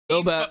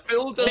But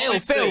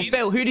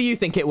Phil, who do you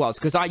think it was?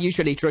 Because I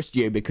usually trust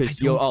you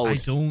because you're old. I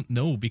don't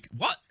know.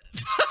 What?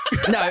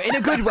 No, in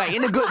a good way.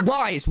 In a good,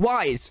 wise,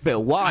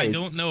 Phil, wise. I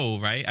don't know,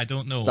 right? I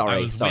don't know. Sorry, I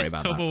was sorry with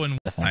about Turbo that. and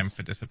it's time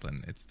for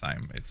discipline. It's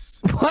time.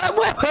 It's.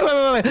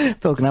 Wait.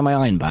 Phil, can I have my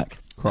iron back?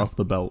 Craft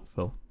the belt,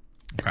 Phil.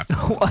 Crap.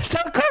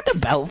 Don't craft the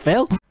belt,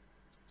 Phil.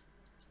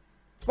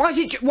 Why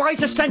is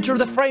the center of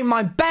the frame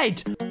my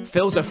bed?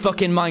 Phil's a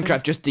fucking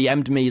Minecraft just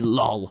DM'd me,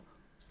 lol.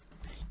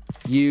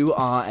 You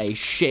are a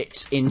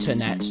shit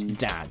internet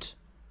dad.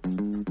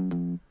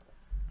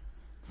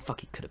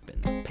 Fuck, he could have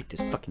been. Picked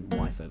his fucking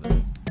wife over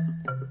me.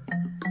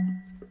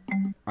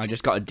 I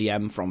just got a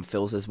DM from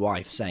Phil's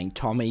wife saying,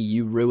 Tommy,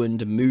 you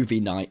ruined movie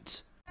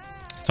night.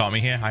 It's Tommy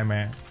here. Hi,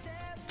 man.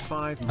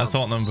 I was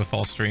talking to him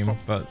before stream,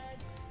 but...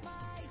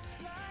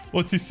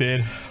 What's he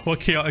saying?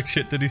 What chaotic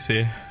shit did he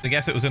say? I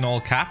guess it was in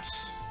all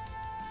caps.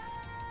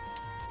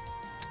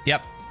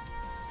 Yep.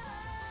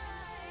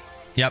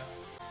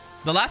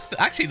 The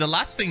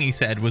last thing he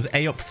said was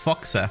 "A up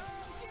philza,"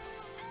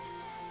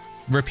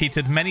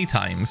 repeated many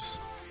times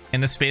in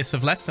the space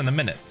of less than a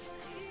minute.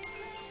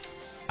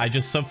 I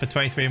just subbed for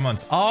 23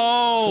 months.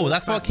 Oh,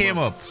 that's what came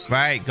up.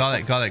 Right, got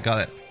it.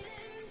 Let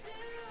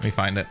me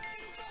find it.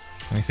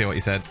 Let me see what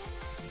he said.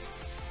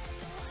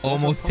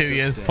 Almost 2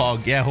 years,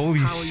 Pog. Yeah, holy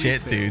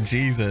shit, dude.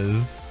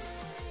 Jesus.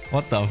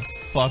 What the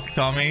fuck,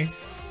 Tommy?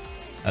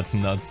 That's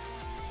nuts.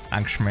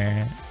 Thanks,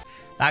 man.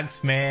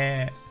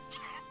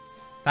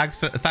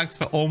 Thanks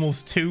for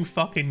almost 2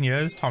 fucking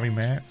years, Tommy,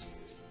 mate.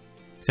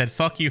 Said,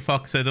 fuck you,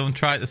 Foxer. Don't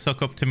try to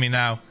suck up to me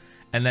now.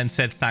 And then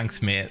said,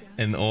 thanks, mate.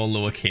 In all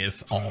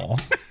lowercase. Aw.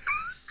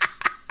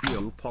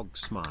 Yo, Pog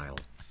smile.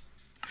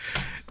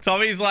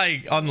 Tommy's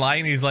like,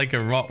 online, he's like a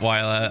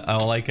Rottweiler.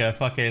 Or like a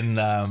fucking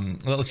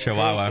little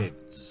Chihuahua.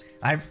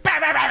 And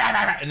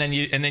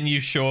then you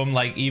show him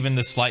like even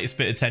the slightest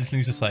bit of tension.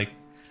 He's just like,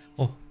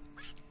 oh.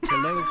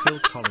 Hello, Phil.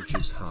 College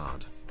is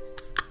hard.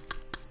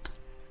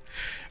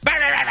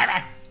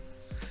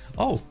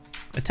 Oh,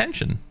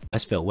 attention.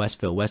 Where's Phil?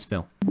 Phil,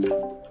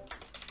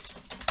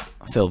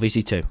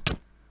 VC2.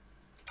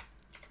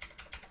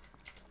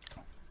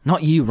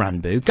 Not you,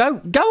 Ranboo.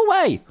 Go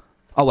away.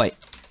 Oh, wait.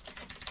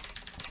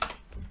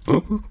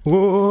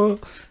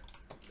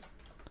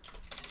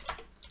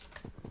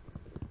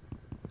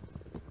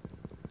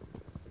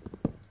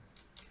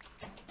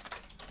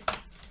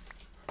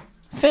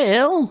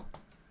 Phil?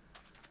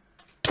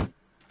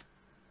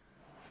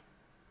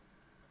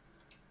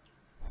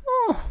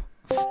 Oh,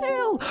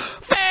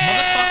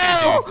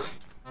 Phil!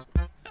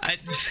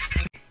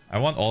 I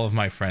want all of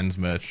my friends'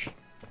 merch.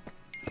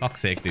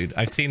 Fuck's sake, dude.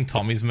 I've seen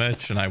Tommy's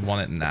merch and I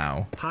want it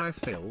now. Hi,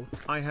 Phil.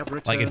 I have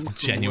returned. Like, it's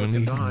genuinely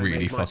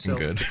really fucking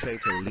good.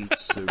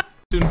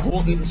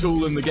 Important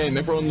tool in the game.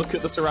 Everyone look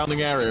at the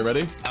surrounding area.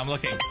 Ready? I'm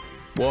looking.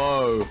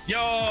 Whoa.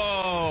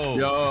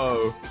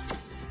 Yo!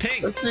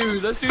 Pink! Let's do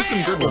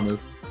some good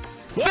runners.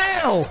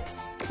 Phil!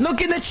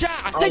 Look in the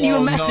chat. I sent you a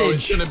message. No,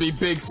 it's gonna be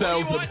big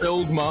sales at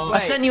Build Mart. I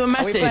sent you a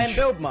message. Are we playing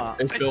Build Mart?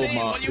 It's Build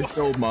Mart. It's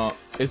Build Mart.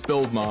 It's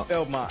Build Mart.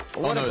 Build Mart.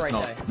 What a great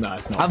day. No,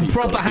 it's not. I'm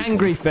proper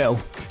hangry, Phil.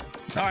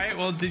 All right.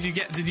 Well, did you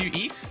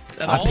eat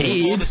at I all before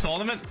peed. the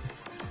tournament?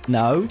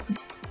 No.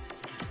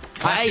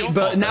 I ate,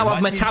 but now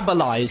I've Why did you-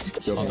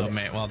 metabolized. Well done,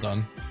 mate. Well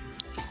done.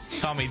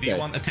 Tommy, do you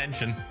want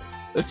attention?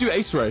 Let's do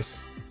Ace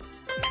Race.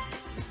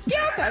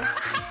 Yeah,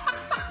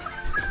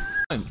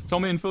 okay.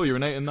 Tommy and Phil, you're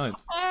an 8 and 9.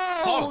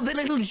 Oh, the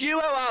little duo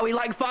are we,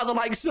 like father,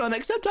 like son,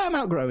 except I'm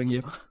outgrowing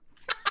you.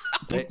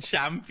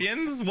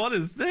 Champions? What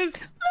is this?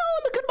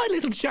 Oh, look at my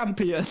little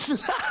champion.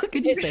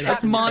 Could you say that?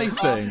 That's my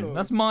thing.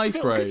 That's my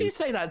Phil, phrase. could you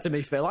say that to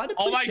me, Phil? I'd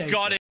Oh my appreciate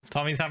god! it.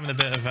 Tommy's having a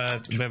bit of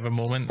a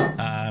moment.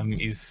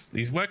 He's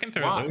working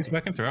through it. Though. He's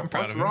working through it. I'm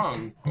proud of him.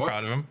 Wrong? I'm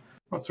proud of him.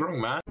 What's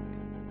wrong, man?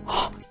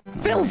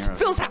 Phil's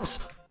house.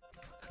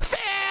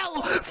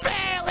 Phil,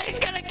 he's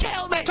gonna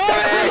kill me.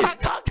 I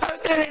can't go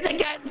through this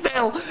again,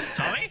 Phil.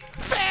 Tommy?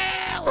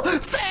 Phil,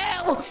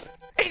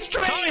 it's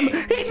Dream.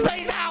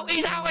 He's out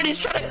and he's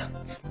trying to.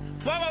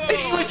 Whoa.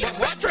 He was just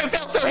wandering,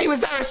 Phil. He was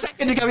there a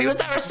second ago.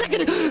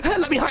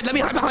 Let me hide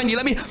behind you.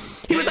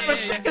 He was there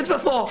seconds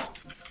before.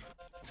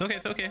 It's okay.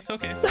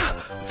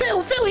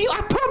 Phil,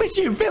 I promise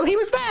you, Phil, he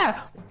was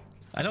there.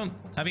 I don't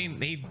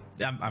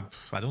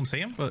see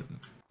him, but...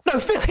 No,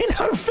 Phil,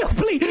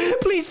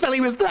 please, Phil,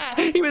 he was there.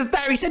 He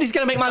said he's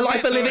going to make my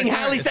life a living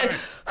hell. He said...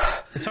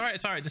 It's alright.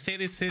 Just say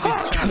this.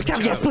 Oh,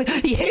 damn, yes, please.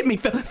 He hit me,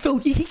 Phil. Phil,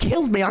 he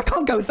killed me. I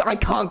can't go through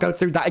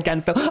that again,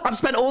 Phil. I've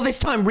spent all this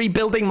time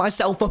rebuilding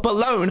myself up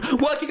alone,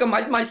 working on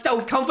my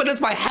self-confidence,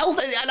 my health,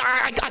 and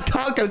I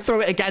can't go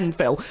through it again,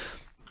 Phil.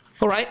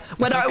 All right?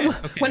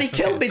 When he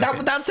killed me,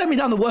 that sent me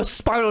down the worst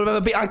spiral I've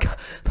ever been.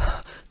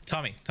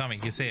 Tommy,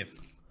 you're safe.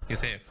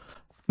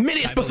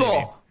 Minutes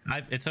before.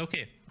 It's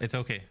okay.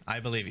 I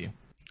believe you.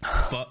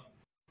 But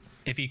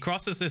if he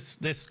crosses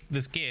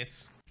this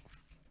gate,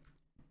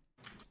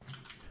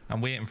 I'm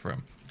waiting for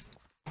him.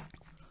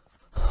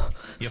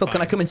 Phil,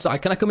 can I come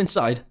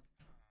inside?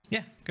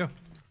 Yeah, go.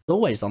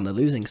 Always on the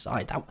losing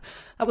side.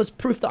 That was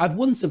proof that I've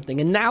won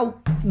something, and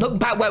now look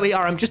back where we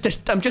are. I'm just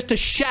a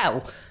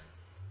shell.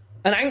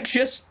 an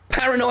anxious,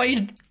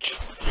 paranoid,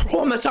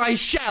 traumatized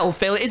shell,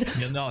 Phil.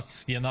 You're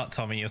not,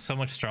 Tommy. You're so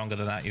much stronger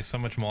than that. You're so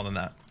much more than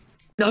that.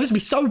 Knows me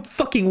so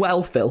fucking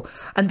well, Phil.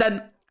 And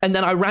then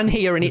I ran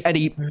here and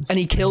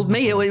he killed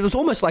me. It was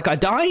almost like I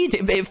died,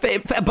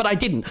 but I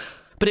didn't.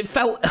 But it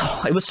felt,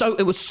 it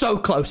was so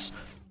close.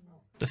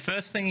 The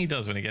first thing he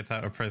does when he gets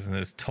out of prison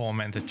is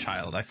torment a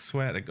child. I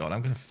swear to God,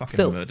 I'm gonna fucking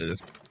Phil. murder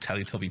this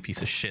Teletubby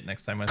piece of shit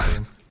next time I see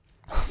him.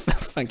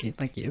 Thank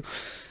you.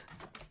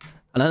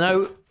 And I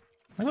know.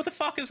 Like, what the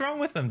fuck is wrong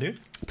with them, dude?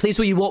 Please,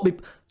 will you walk me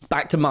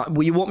back to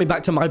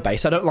my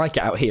base? I don't like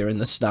it out here in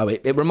the snow.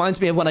 It reminds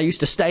me of when I used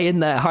to stay in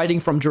there hiding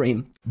from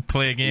Dream.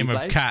 Play a game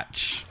of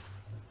catch.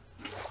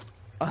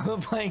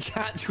 I'm playing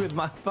catch with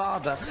my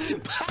father.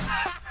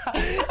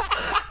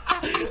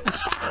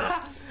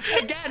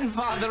 Again,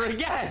 father,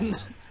 again.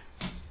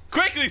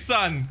 Quickly,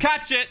 son,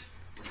 catch it.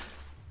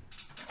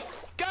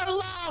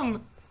 Go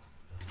long.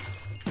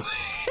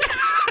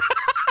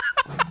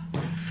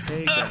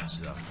 Hey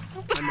dadza,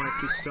 I might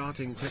be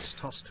starting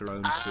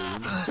testosterone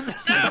soon.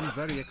 I'm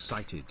very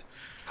excited.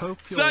 Hope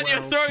you're Son, well,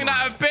 you're throwing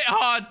that a bit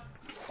hard.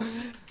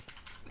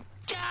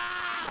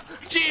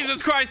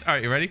 Jesus Christ. All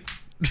right, you ready?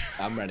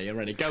 I'm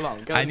ready. Go long.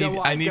 Go I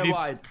need go you.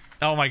 wide.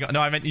 Oh my God. No,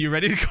 I meant you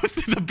ready to go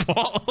through the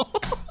bottle.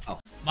 Oh.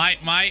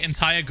 My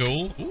entire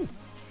goal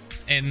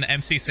in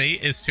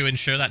MCC is to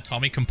ensure that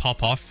Tommy can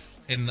pop off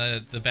in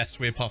the best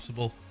way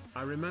possible.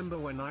 I remember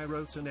when I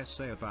wrote an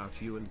essay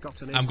about you and got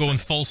an I'm going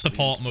impact full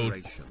support for mode.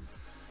 inspiration.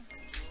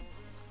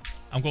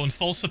 I'm going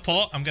full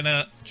support. I'm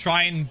gonna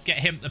try and get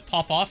him to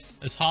pop off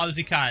as hard as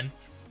he can,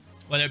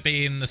 whether it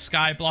be in the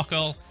Sky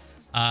Blockle,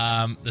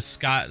 was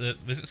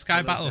it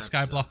Sky Battle or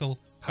Sky Blockle?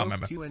 Can't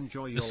remember.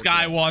 The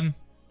Sky one,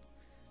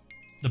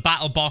 the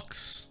Battle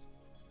Box,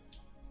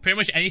 pretty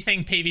much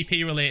anything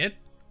PvP related.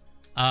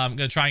 I'm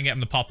gonna try and get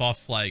him to pop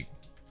off like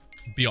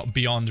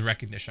beyond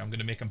recognition. I'm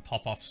gonna make him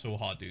pop off so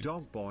hard, dude.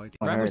 Dog boy.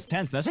 Rambo's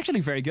 10th. That's actually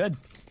very good.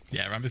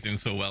 Yeah, Rambo's doing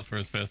so well for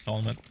his first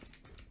tournament.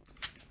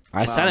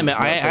 I sent him it.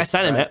 I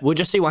sent him it. We'll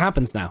just see what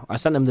happens now. I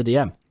sent him the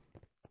DM.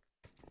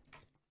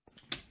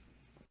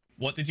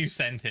 What did you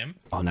send him?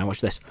 Oh, now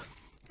watch this.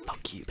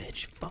 Fuck you,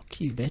 bitch.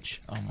 Fuck you, bitch.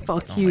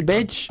 Fuck oh you, my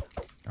God. bitch.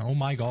 Oh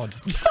my God.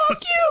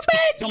 Fuck you,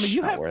 bitch. Tommy,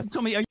 you have.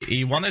 Tommy,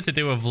 He wanted to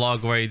do a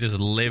vlog where he just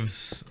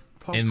lives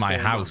in my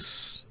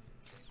house.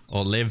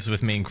 Or lives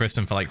with me and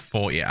Kristen for like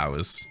 40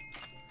 hours.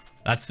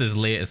 That's his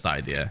latest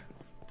idea.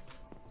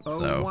 Oh,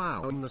 So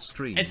wow. On the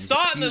stream, it's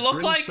starting to you look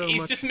bring like so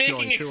he's much just joy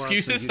making to us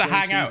excuses and to you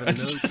hang don't out. even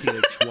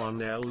know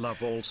TH1L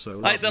love also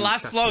Like the love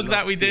last you, vlog Captain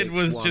that we Love did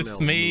was TH1L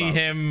just me, love.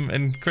 him,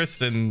 and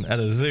Kristen at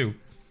a zoo.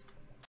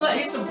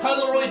 Here's some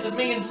Polaroids of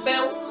me and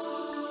Phil.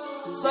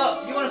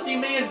 Look, you want to see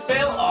me and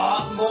Phil?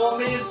 Oh, more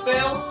me and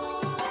Phil.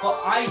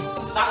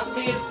 But that's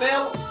me and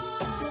Phil.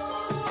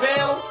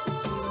 Phil.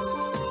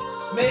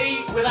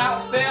 Me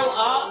without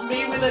Phil.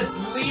 Me with a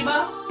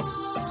lemur.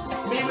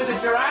 Me with a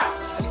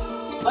giraffe.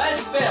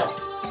 Where's Phil?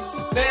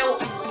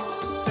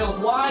 Phil's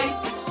wife.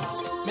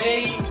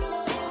 Me.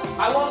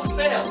 I want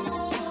Phil.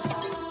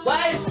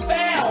 Where's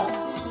Phil?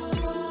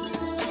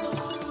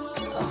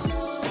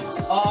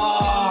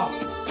 Oh,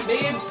 me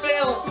and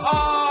Phil.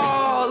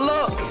 Oh,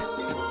 look.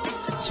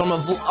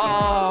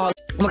 Oh,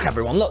 look,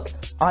 everyone. Look.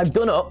 I've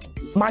done up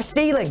my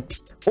ceiling.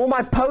 All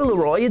my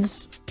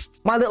Polaroids.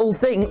 My little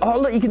thing. Oh,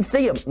 look, you can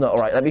see them. No, all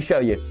right, let me show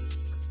you.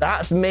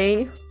 That's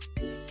me.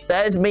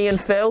 There's me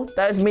and Phil.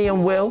 There's me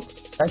and Will.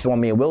 That's the one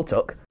me and Will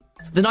took.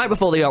 The night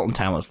before the Alton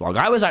Towers vlog,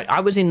 I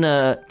was in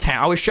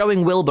town. I was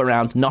showing Wilbur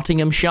around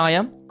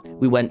Nottinghamshire.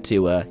 We went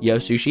to Yo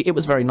Sushi. It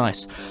was very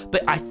nice.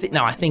 But I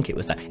think it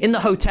was that. In the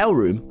hotel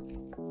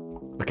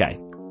room. Okay.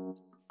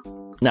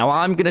 Now,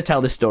 I'm going to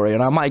tell this story,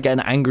 and I might get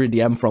an angry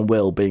DM from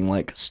Will being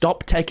like,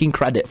 stop taking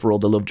credit for all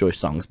the Lovejoy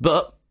songs.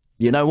 But,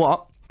 you know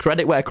what?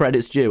 Credit where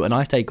credit's due, and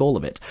I take all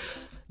of it.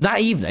 That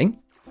evening,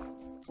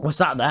 I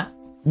sat there.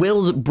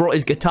 Will's brought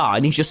his guitar,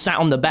 and he's just sat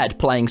on the bed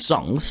playing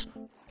songs.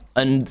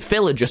 And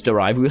Phil had just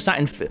arrived. We were sat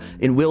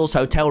in Will's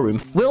hotel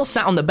room. Will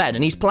sat on the bed,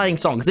 and he's playing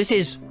songs. This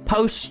is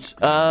post,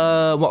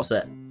 what's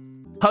it?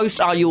 Post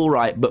Are You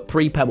Alright, but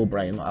pre-Pebble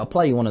Brain. I'll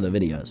play you one of the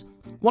videos.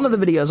 One of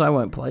the videos I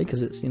won't play,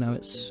 because it's, you know,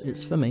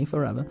 it's for me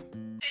forever.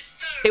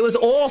 It was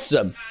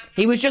awesome.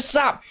 He was just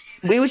sat.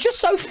 It was just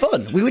so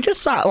fun. We were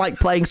just sat, like,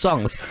 playing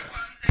songs.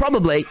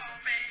 Probably.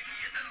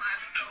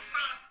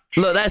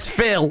 Look, there's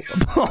Phil.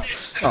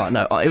 Oh,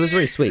 no, it was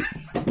really sweet.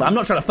 I'm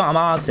not trying to farm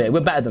ours here. We're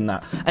better than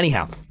that.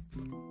 Anyhow.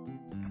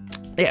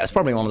 Yeah, it's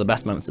probably one of the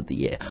best moments of the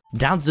year.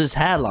 Dadza's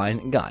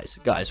hairline.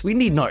 Guys, we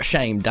need not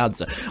shame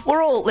Dadza.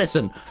 We're all,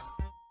 listen.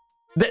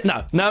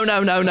 No.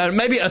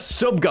 Maybe a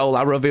sub-goal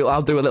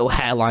I'll do a little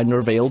hairline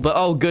reveal. But,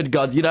 oh, good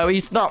God, you know,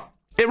 he's not.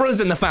 It runs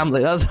in the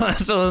family. That's what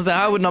I'm saying.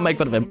 I would not make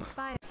fun of him.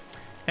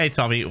 Hey,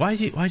 Tommy, why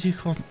did he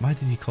call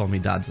me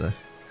Dadza?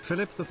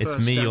 Philip the It's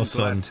first me, am your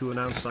son. glad to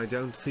announce I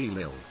don't feel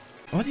ill.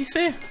 What did he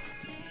say?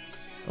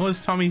 What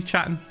was Tommy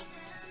chatting?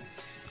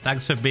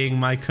 Thanks for being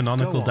my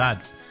canonical Go on.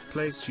 dad.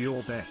 Place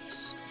your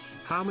bets.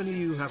 How many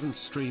you haven't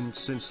streamed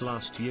since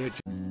last year?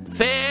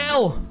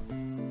 Phil!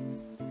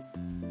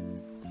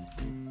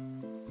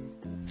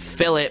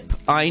 Philip,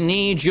 I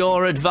need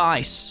your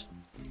advice.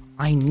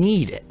 I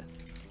need it.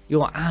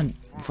 Your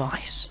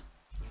advice.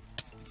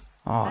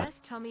 Oh.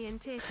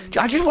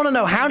 I just want to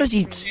know, how does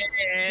he...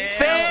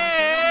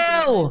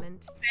 Phil!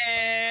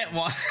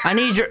 What? I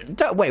need your...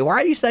 Wait, why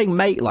are you saying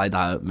mate like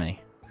that at me?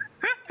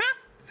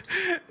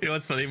 You know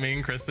what's funny? Me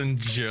and Kristen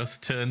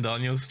just turned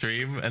on your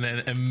stream, and then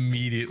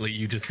immediately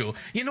you just go,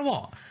 you know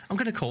what? I'm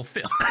going to call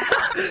Phil.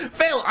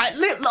 Phil,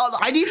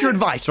 I need your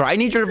advice, right? I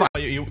need your advice.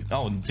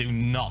 Oh, do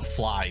not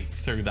fly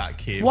through that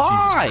cave.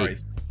 Why?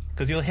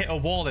 Because you'll hit a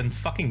wall and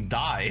fucking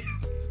die.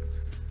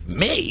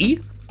 Me?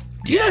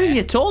 Do you know who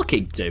you're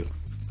talking to?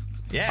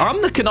 Yeah.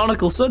 I'm the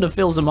canonical son of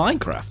philza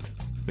Minecraft.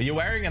 But you're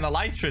wearing an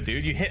elytra,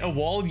 dude. You hit a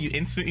wall, you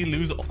instantly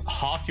lose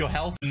half your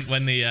health.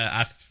 When they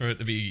asked for it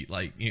to be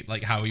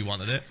like how he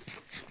wanted it,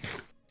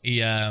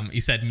 he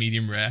said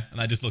medium rare, and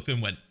I just looked at him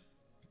and went,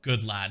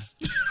 "Good lad."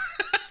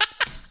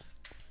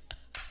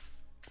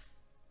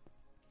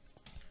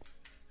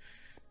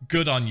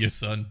 Good on you,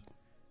 son.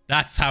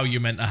 That's how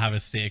you're meant to have a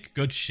steak.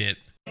 Good shit.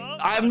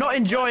 I am not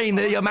enjoying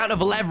the amount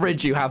of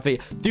leverage you have here.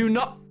 Do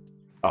not...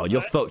 Oh,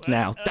 you're fucked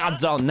now.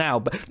 Dad's on now,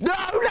 but... No!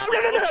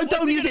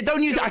 Don't use it!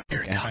 Don't use it!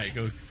 Here, Tommy.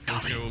 Go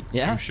show.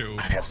 Yeah? Go show.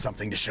 I have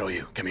something to show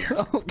you. Come here.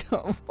 Oh,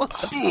 God. What?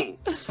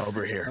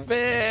 Over here.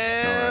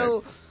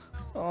 Phil!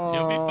 Oh,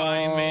 You'll be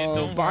fine, mate.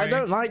 Don't worry. I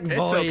don't like voids.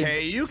 It's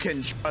okay. You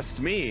can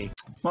trust me.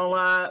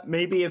 Well,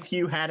 maybe if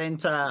you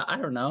hadn't, I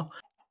don't know,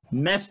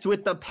 messed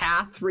with the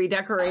path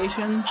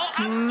redecoration. Oh,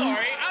 I'm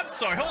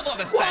sorry. Hold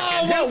on a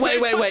second. Whoa,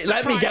 wait.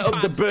 Let me get up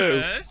the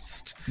boo.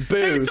 First?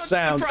 Boo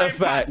sound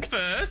effect.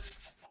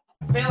 First?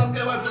 Phil, I'm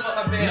gonna open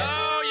up my beer.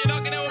 No, you're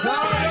not gonna open the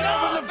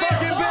Open the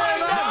fucking beer!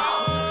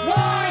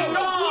 Why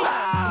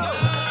not?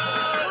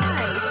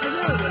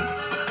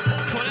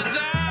 Put it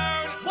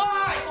down.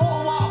 Why?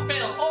 Or what,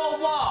 Phil? Or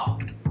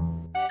what?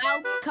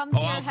 I'll come to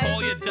your I'll house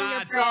call your and bring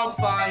dad. bread. Oh,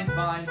 fine.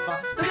 Look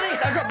at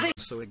this, I dropped this.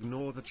 So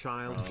ignore the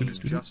child, he's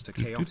just a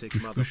chaotic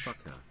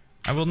motherfucker.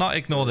 I will not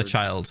ignore the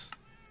child.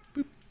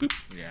 Boop, boop.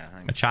 Yeah,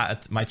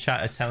 My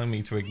chat are telling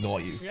me to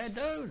ignore you. Yeah,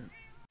 don't.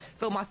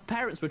 Phil, my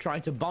parents were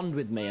trying to bond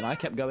with me, and I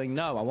kept going,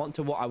 no, I want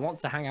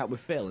to hang out with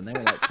Phil, and they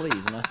were like,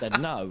 please, and I said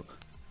no.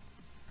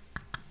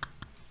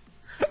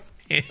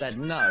 Said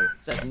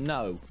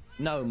no,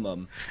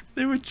 mum.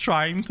 They were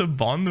trying to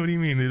bond. What do you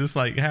mean? They're just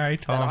like, hey,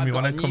 Tom, I've you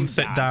got want a to come new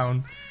sit dad.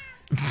 down?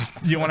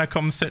 You want to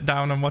come sit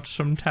down and watch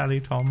some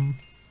telly, Tom?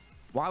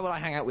 Why would I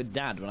hang out with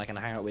Dad when I can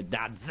hang out with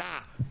dadza?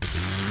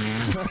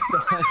 That's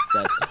what I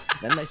said.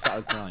 Then they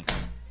started crying.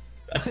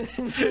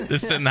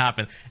 This didn't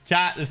happen.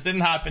 Chat, this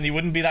didn't happen. He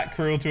wouldn't be that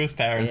cruel to his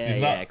parents. Yeah,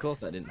 He's not. of course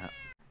that didn't happen.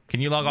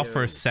 Can you log off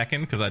for a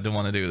second? Because I don't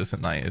want to do this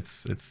at night.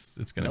 It's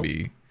gonna Nope.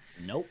 be.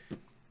 Nope.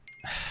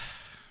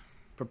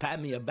 Prepare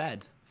me a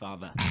bed,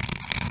 Father.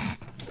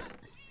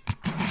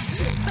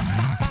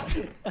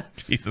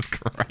 Jesus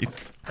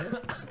Christ.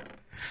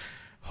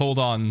 Hold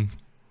on,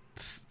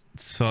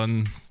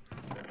 son.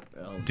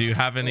 Do you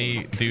have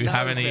any? Do you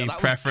have any Phil, that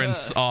was preference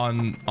cursed.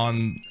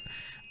 on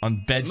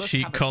bed Must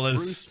sheet have a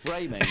colors? spruce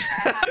framing.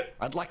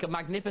 I'd like a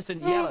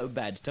magnificent yellow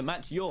bed to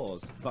match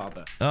yours,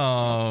 Father.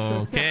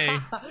 Oh, okay.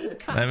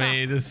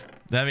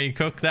 let me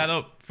cook that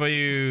up for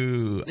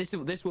you.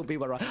 This will be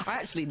where I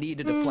actually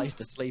needed a place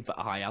to sleep at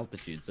a high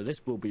altitude, so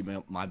this will be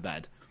my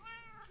bed.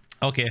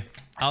 Okay,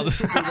 I'll just,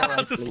 This will be where I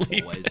I'll just sleep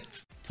leave always.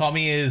 it.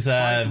 Tommy is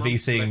 5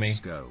 months, VCing me. let's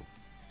go.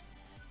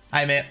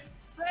 Hi, mate.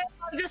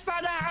 I just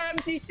found out our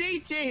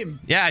MCC team.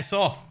 Yeah, I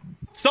saw.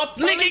 Stop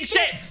linking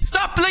shit!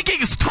 Stop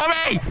linking! It's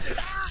Tommy!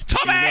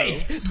 Tommy!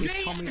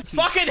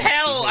 Fucking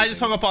hell! I just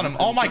hung up on him.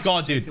 Oh my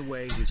god, dude.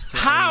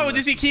 How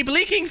does he keep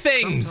leaking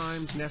things?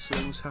 Sometimes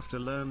nestlings have to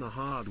learn the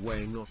hard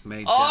way, not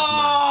made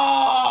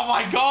Oh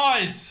my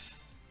god!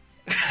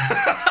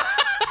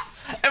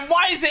 And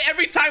why is it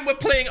every time we're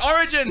playing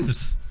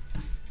Origins?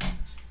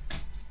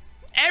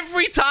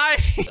 Every time!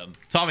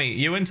 Tommy,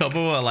 you and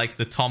Tubbo are like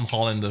the Tom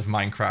Holland of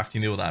Minecraft.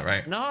 You know that,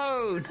 right?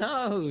 No,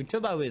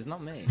 Tubbo is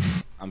not me.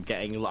 I'm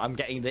getting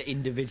the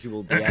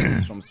individual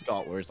DMs from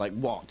Scott where it's like,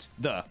 what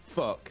the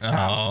fuck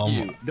have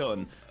you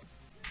done?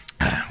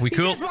 We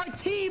cool? He says my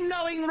team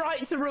knowing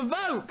rights are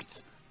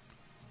revoked.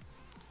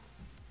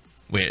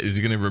 Wait, is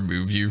he gonna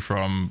remove you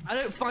from? I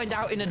don't find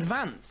out in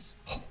advance.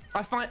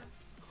 I find.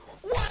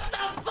 What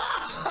the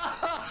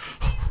fuck?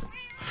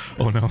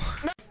 Oh no!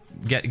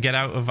 Get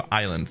out of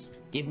island.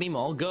 Give me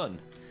more gun.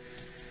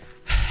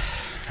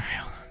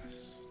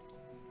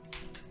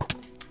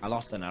 I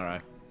lost an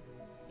arrow.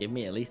 Give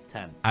me at least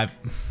 10. There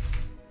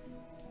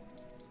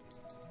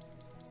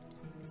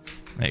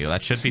you go.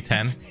 That should be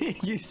 10.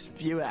 You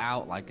spew it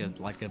out like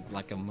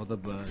a mother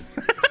bird.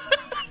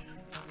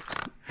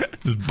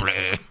 Just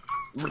bleh.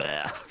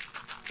 Bleh.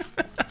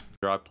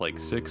 Dropped like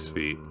 6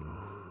 feet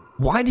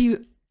Why do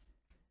you?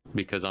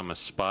 because I'm a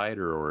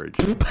spider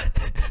origin.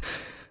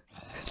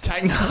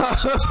 Techno.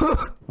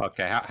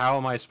 Okay, how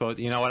am I supposed?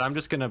 You know what? I'm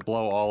just gonna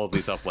blow all of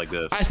these up like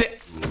this. I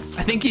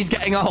think he's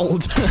getting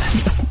old.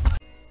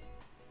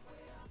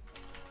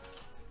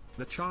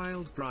 The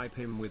child bribe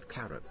him with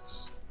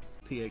carrots.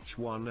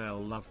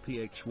 PH1L love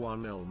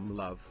PH1L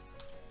love.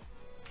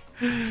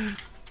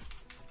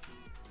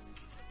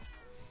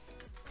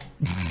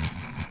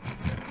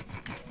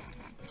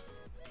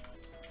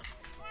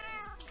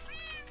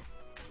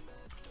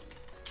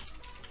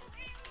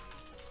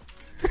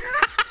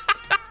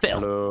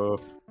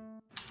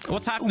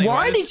 What's happening?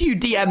 Why did you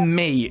DM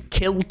me,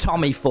 kill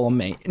Tommy for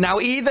me? Now,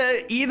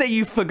 either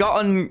you've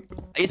forgotten,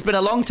 it's been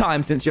a long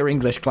time since your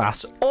English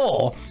class,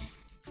 or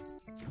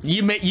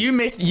you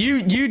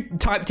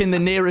typed in the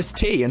nearest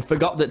T and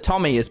forgot that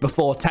Tommy is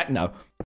before techno.